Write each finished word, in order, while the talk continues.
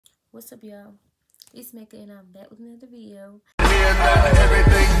What's up, y'all? It's Mecca and I'm back with another video.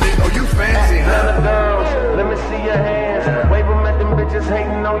 Oh, you fancy, huh? Girls, let me see your hands. Wave them at them bitches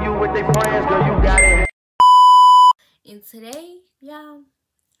hating on you with their friends. Girl, you got it. And today, y'all,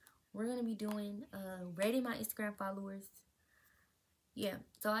 we're gonna be doing rating my Instagram followers. Yeah,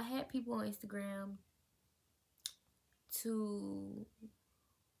 so I had people on Instagram to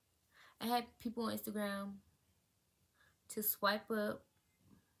swipe up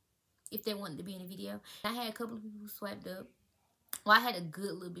if they wanted to be in a video. I had a couple of people who swiped up. Well, I had a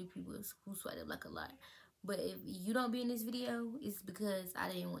good little bit of people who swiped up, like a lot. But if you don't be in this video, it's because I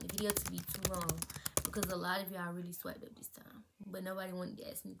didn't want the video to be too long. Because a lot of y'all really swiped up this time. But nobody wanted to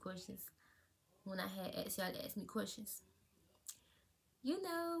ask me questions when I had asked y'all to ask me questions. You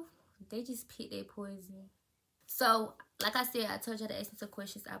know, they just picked their poison. So, like I said, I told y'all to ask me some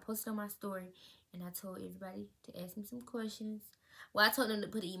questions. I posted on my story, and I told everybody to ask me some questions. Well, I told them to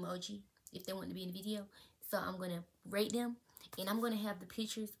put an emoji if they want to be in the video. So, I'm going to rate them, and I'm going to have the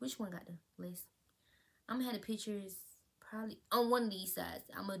pictures. Which one got the list? I'm going to have the pictures probably on one of these sides.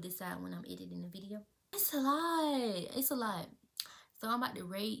 I'm going to decide when I'm editing the video. It's a lot. It's a lot. So, I'm about to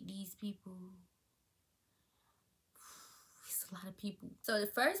rate these people. It's a lot of people. So, the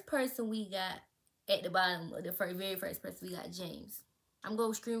first person we got at the bottom of the very first person, we got James. I'm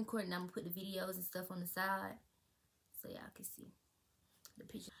going to screen record and I'm going to put the videos and stuff on the side so y'all can see the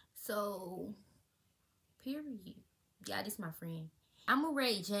picture. So, period. Yeah, this is my friend. I'm going to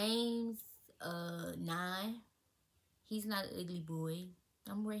rate James 9. He's not an ugly boy.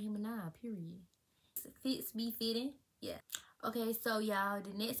 I'm going to rate him a 9, period. Fits be fitting. Yeah. Okay, so y'all,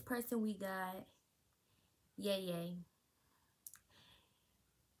 the next person we got, Yay.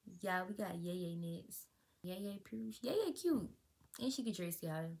 Yeah, we got Yay next. Yay, period. Yay cute. And she can dress,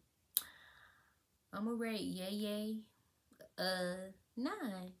 y'all. I'm gonna rate Yay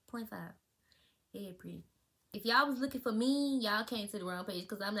 9.5. Yay pretty. If y'all was looking for me, y'all came to the wrong page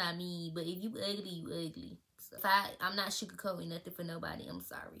because I'm not me. But if you ugly, you ugly. So if I'm not sugarcoating nothing for nobody, I'm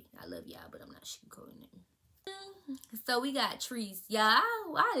sorry. I love y'all, but I'm not sugarcoating nothing. So we got Treese. Y'all,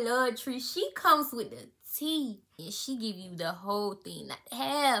 I love Treese. She comes with the tea. And she give you the whole thing, not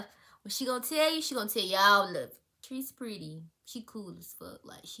half. When she gonna tell you, she gonna tell y'all love it. Treese pretty. She cool as fuck.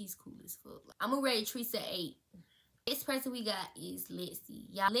 Like, she's cool as fuck. Like, I'm gonna rate Treese at 8. Next person we got is Lexi.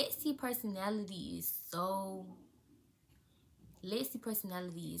 Y'all, Lexi personality is so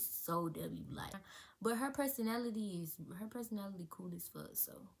W, like. But her personality cool as fuck,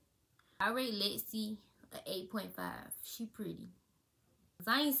 so. I rate Lexi a 8.5. She pretty.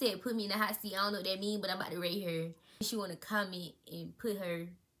 I ain't said put me in the hot seat. I don't know what that means, but I'm about to rate her. She want to comment and put her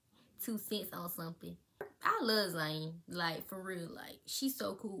 2 cents on something. I love Zion. Like, for real. Like, she's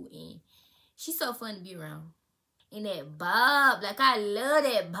so cool and she's so fun to be around. And that bob. Like, I love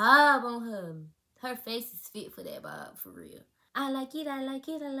that bob on her. Her face is fit for that bob, for real. I like it a lot.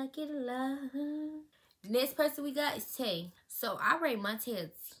 The next person we got is Tay. So, I rate Monte a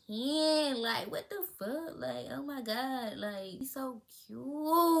 10. Like, what the fuck? Like, oh my God. Like, he's so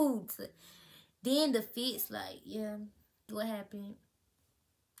cute. Then the fits, like, yeah. What happened?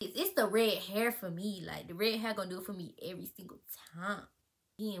 It's the red hair for me. Like, the red hair gonna do it for me every single time.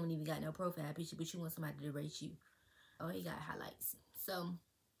 He ain't even got no profile picture, but you want somebody to rate you. Oh, he got highlights. So,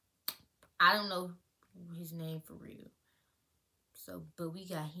 I don't know his name for real. So, but we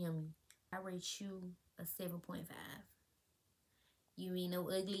got him. I rate you a 7.5. You ain't no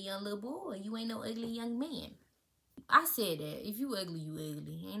ugly young little boy. You ain't no ugly young man. I said that. If you ugly, you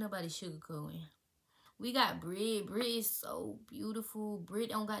ugly. Ain't nobody sugarcoating. We got Brit. Brit is so beautiful. Brit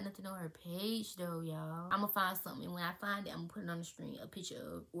don't got nothing on her page, though, y'all. I'm going to find something. And when I find it, I'm going to put it on the screen. A picture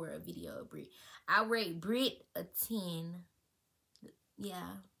of, or a video of Brit. I rate Brit a 10.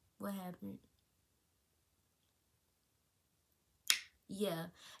 Yeah. What happened? Yeah.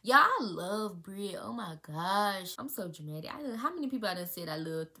 Y'all, I love Brit. Oh, my gosh. I'm so dramatic. How many people I done said I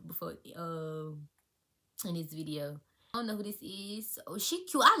loved before in this video? I don't know who this is. Oh, she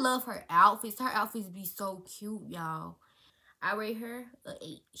cute. I love her outfits. Her outfits be so cute, y'all. I rate her a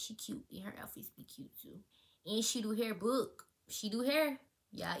 8. She cute. And her outfits be cute, too. And she do hair book. She do hair.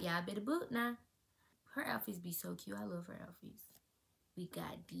 Y'all better book now. Her outfits be so cute. I love her outfits. We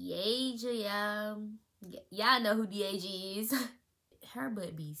got Deaja, y'all. Y'all know who Deaja is. Her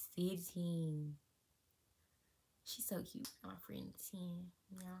butt be sitting. She's so cute. My friend 10.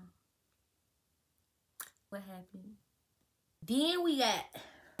 Yeah. What happened? Then we got,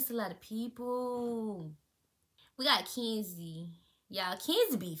 it's a lot of people. We got Kenzie. Y'all,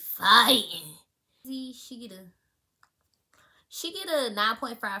 Kenzie be fighting. She get a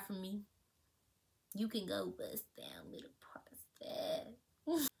 9.5 from me. You can go bust down little parts.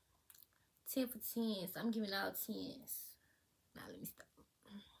 10 for 10. So I'm giving all 10s. Now let me stop.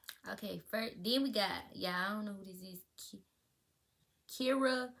 Okay, first, then we got, yeah, I don't know who this is.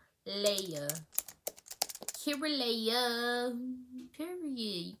 Kira Leia. Kira Leia. Period.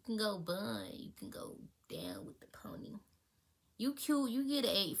 You can go bun. You can go down with the pony. You cute. You get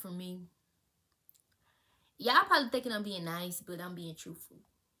an 8 from me. Y'all probably thinking I'm being nice, but I'm being truthful.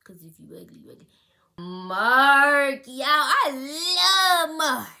 Because if you ugly, you ugly. Mark. Y'all, I love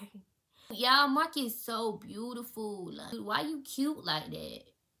Mark. Y'all, Mark is so beautiful. Like, why you cute like that?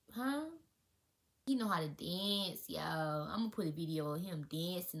 Huh? He know how to dance, y'all. I'm gonna put a video of him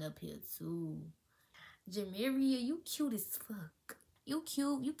dancing up here, too. Jamaria, you cute as fuck. You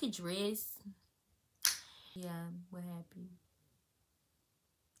cute. You can dress. Yeah, what happened?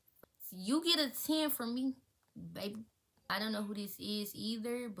 You get a 10 from me, baby. I don't know who this is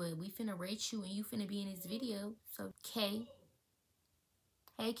either, but we finna rate you and you finna be in this video. So, Kay.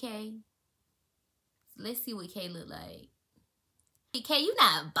 Hey, Kay. Let's see what Kay look like. Hey, Kay, you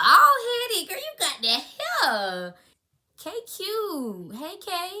not bald-headed, girl. You got that hair. Kay cute. Hey,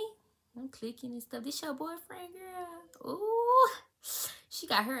 Kay. I'm clicking and stuff. This your boyfriend, girl? Ooh. She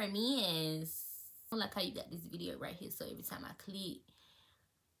got her amends. I like how you got this video right here. So every time I click,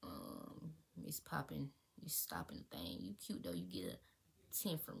 it's popping. It's stopping the thing. You cute, though. You get a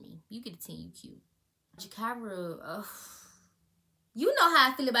 10 from me. You get a 10. You cute. Jakara, you know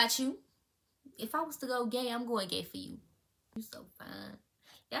how I feel about you. If I was to go gay, I'm going gay for you. You so fine.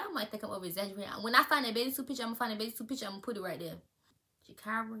 Y'all might think I'm over exaggerating. When I find that bathing suit picture, I'm gonna find that bathing suit picture. I'm gonna put it right there.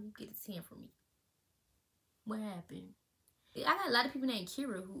 Jakara, you get a 10 from me. What happened? I got a lot of people named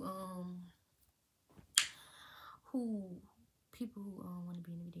Kira who want to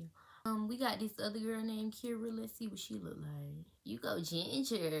be in the video. We got this other girl named Kira. Let's see what she look like. You go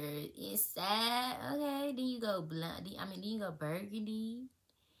ginger inside. Okay, then you go blonde. Then you go burgundy.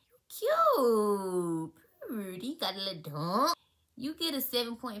 Cute. Pretty. You got a little dump. You get a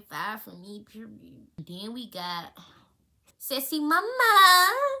 7.5 from me, period. Then we got Sassy Mama.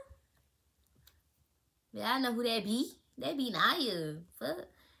 Yeah, I know who that be. That be Naya. Fuck.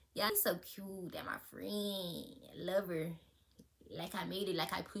 Yeah, she's so cute. That my friend. I love her. Like I made it.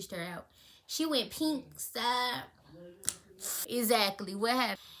 Like I pushed her out. She went pink side. Exactly. What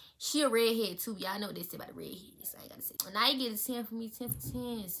happened? She a redhead too. Y'all know what they say about the redheads. I ain't gotta say. When I get a 10 for me, 10 for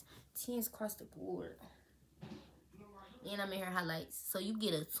 10s. 10s across the board. And I'm in her highlights. So you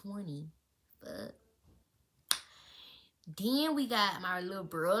get a 20. But then we got my little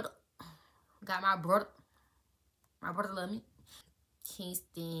brother. Got my brother. My brother love me.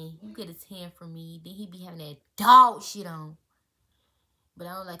 Kingston. You get a 10 from me. Then he be having that dog shit on. But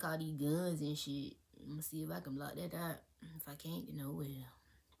I don't like all these guns and shit. I'm gonna see if I can block that out. If I can't, then oh well.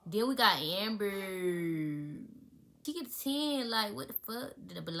 Then we got Amber. She get a 10. Like, what the fuck?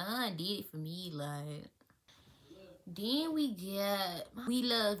 The blonde did it for me. Like, then we got We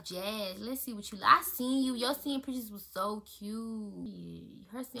Love Jazz. Let's see what you like. I seen you. Your scene pictures was so cute.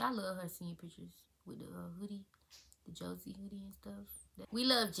 Yeah, I love her scene pictures with the hoodie, the Josie hoodie and stuff. We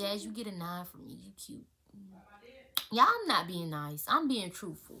Love Jazz. You get a 9 from me. You cute. Y'all, I'm not being nice. I'm being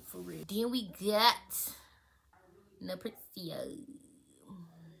truthful, for real. Then we got Napricia.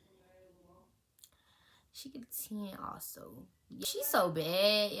 She get a 10 also. Yeah, she's so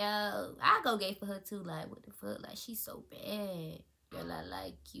bad, y'all. I go gay for her too. Like, what the fuck? Like, she's so bad. Girl, I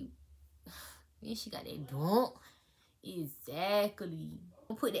like you. Then she got that dump. Exactly.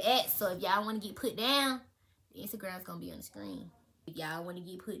 I'm gonna put the at, so if y'all want to get put down, the Instagram's gonna be on the screen. If y'all want to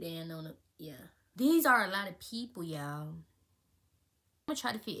get put down on the, yeah. These are a lot of people, y'all. I'm gonna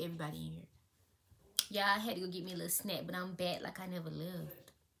try to fit everybody in here. Y'all, I had to go get me a little snack, but I'm back like I never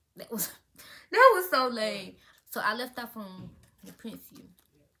left. That was so lame. So I left off from the Prince View.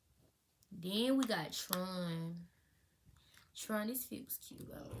 Then we got Tron. Tron, this fit was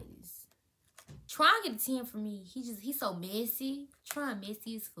cute. I love this. Tron get a 10 for me. He's so messy. Tron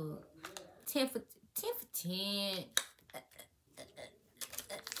messy as fuck. 10 for 10.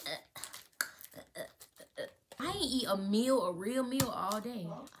 I ain't eat a real meal all day.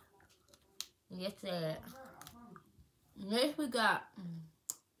 Yes, that. Next we got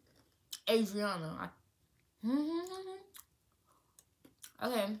Adriana.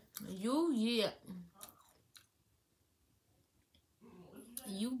 Okay, you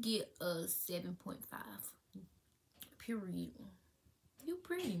get a 7.5. Period. You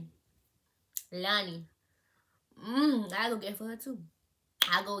pretty. Lonnie. I go get for her too.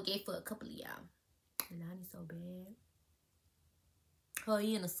 I go get for a couple of y'all. Lonnie's so bad. Her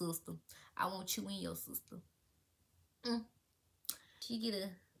and a sister. I want you and your sister. She get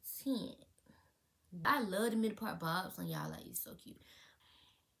a 10. I love the middle part bobs on y'all. Like, it's so cute.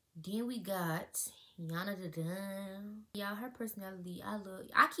 Then we got Yana the Dunn. Y'all, her personality, I love.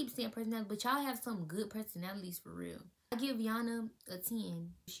 I keep saying personality, but y'all have some good personalities for real. I give Yana a 10.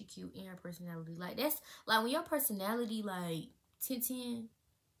 She cute in her personality. Like, that's, like, when your personality, like, 10-10,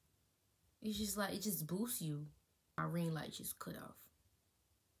 it's just, like, it just boosts you. My ring light just cut off.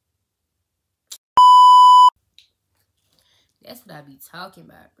 That's what I be talking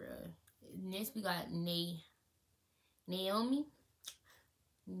about, bro. Next, we got Naomi.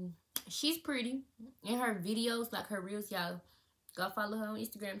 She's pretty. In her videos, like her reels, y'all, go follow her on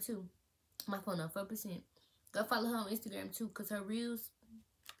Instagram, too. My phone on 4%. Go follow her on Instagram, too, because her reels,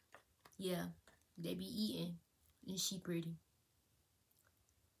 yeah, they be eating. And she pretty.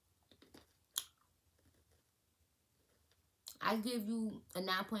 I give you a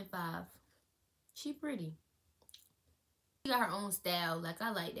 9.5. She pretty. She got her own style. Like, I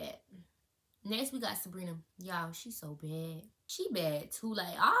like that. Next, we got Sabrina. Y'all, she's so bad. She bad, too.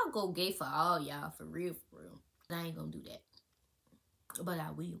 Like, I'll go gay for all y'all. For real, for real. I ain't gonna do that. But I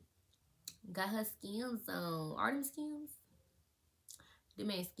will. Got her Skims on. Are them Skims?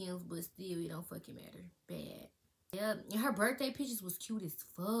 Them ain't Skims, but still, it don't fucking matter. Bad. Yep. And her birthday pictures was cute as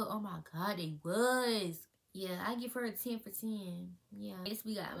fuck. Oh, my God, they was. Yeah, I give her a 10 for 10. Yeah. Next,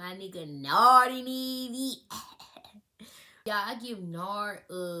 we got my nigga Naughty Navy. Yeah, I give Nard,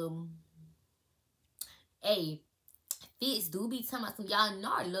 hey, Fitz do be talking about some, y'all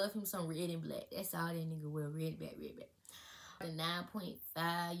Nard love him some red and black. That's all that nigga wear, red back, red back. The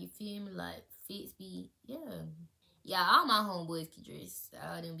 9.5, you feel me? Like, Fitz be, yeah. Yeah, all my homeboys can dress.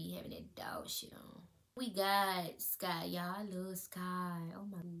 All them be having that dog shit on. We got Sky, y'all. I love Sky. Oh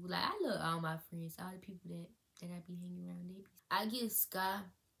my, like, I love all my friends, all the people that I be hanging around. They be, I give Sky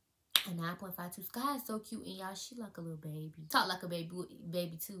a 9.52. Sky is so cute, and y'all, she like a little baby. Talk like a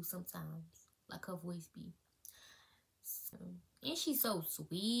baby too sometimes. Like her voice be. So, and she's so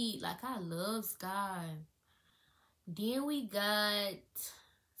sweet. Like, I love Sky. Then we got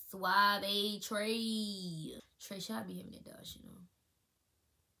Suave Trey. Trey should be having that dog, you know.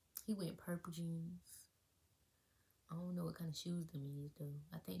 He went purple jeans. I don't know what kind of shoes them is though.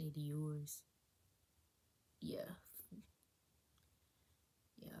 I think they're Dior's. Yeah.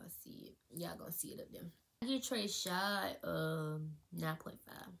 Y'all see it. Y'all gonna see it up there. I give Trey shot 9.5.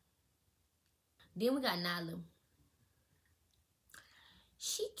 Then we got Nyla.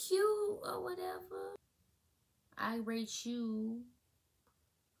 She cute or whatever. I rate you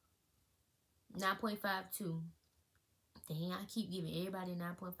 9.5 too. Dang, I keep giving everybody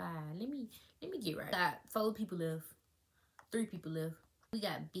 9.5. Let me get right. Got 4 people left. 3 people left. We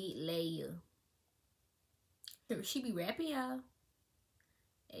got Big Leia. She be rapping, y'all.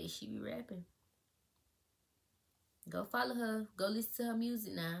 Hey, she be rapping. Go follow her. Go listen to her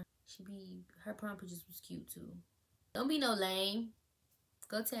music now. Her prom pictures was cute too. Don't be no lame.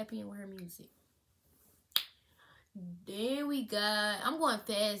 Go tap in with her music. Then we got, I'm going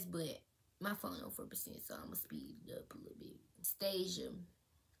fast, but my phone on 4%, so I'm gonna speed it up a little bit. Stasia.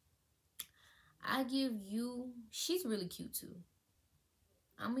 I give you, she's really cute too.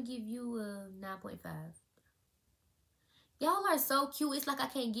 I'm gonna give you a 9.5. Y'all are so cute. It's like I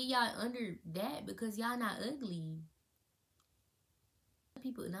can't get y'all under that because y'all not ugly.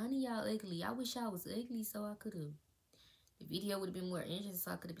 People, none of y'all ugly. I wish y'all was ugly so I could have. The video would have been more interesting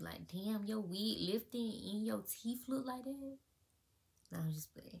so I could have been like, damn, your wig lifting and your teeth look like that. No, I'm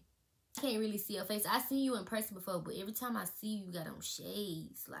just playing. I can't really see your face. I seen you in person before, but every time I see you, you got on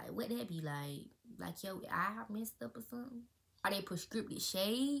shades. Like, what that be like? Like your eye messed up or something? Are they prescriptive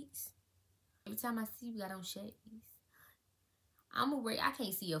shades? Every time I see you, got on shades. I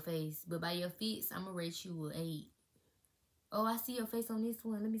can't see your face, but by your fits, I'm gonna rate you an 8. Oh, I see your face on this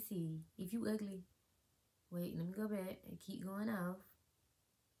one. Let me see. If you ugly. Wait, let me go back and keep going off.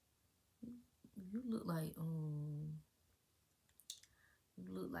 You look like,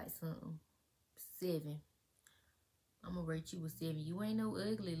 something. 7. I'm gonna rate you a 7. You ain't no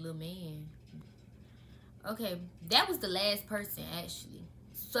ugly little man. Okay, that was the last person, actually.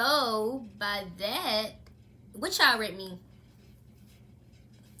 So, by that, what y'all rate me?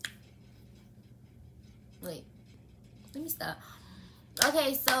 Wait, let me stop.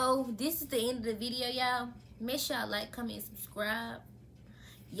 Okay, so this is the end of the video, y'all. Make sure y'all like, comment, and subscribe.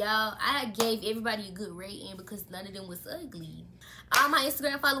 Y'all, I gave everybody a good rating because none of them was ugly. All my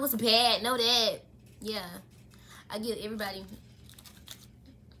Instagram followers bad, know that. Yeah, I give everybody,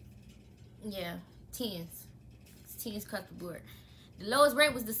 yeah, 10s. It's 10s across the board. The lowest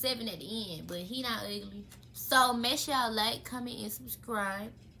rate was the 7 at the end, but he not ugly. So make sure y'all like, comment, and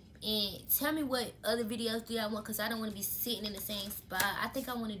subscribe. And tell me what other videos do y'all want, because I don't want to be sitting in the same spot. I think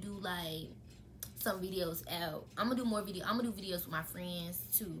I want to do like some videos out. I'm gonna do more videos. I'm gonna do videos with my friends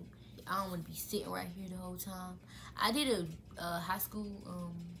too. I don't want to be sitting right here the whole time. I did a high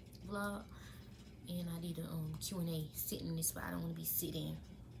school vlog, and I did a Q&A sitting in this spot. I don't want to be sitting.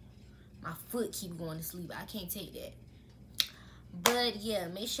 My foot keep going to sleep. I can't take that. But yeah,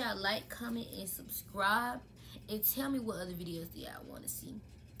 make sure y'all like, comment, and subscribe, and tell me what other videos do y'all want to see.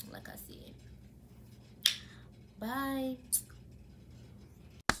 Like I said, bye.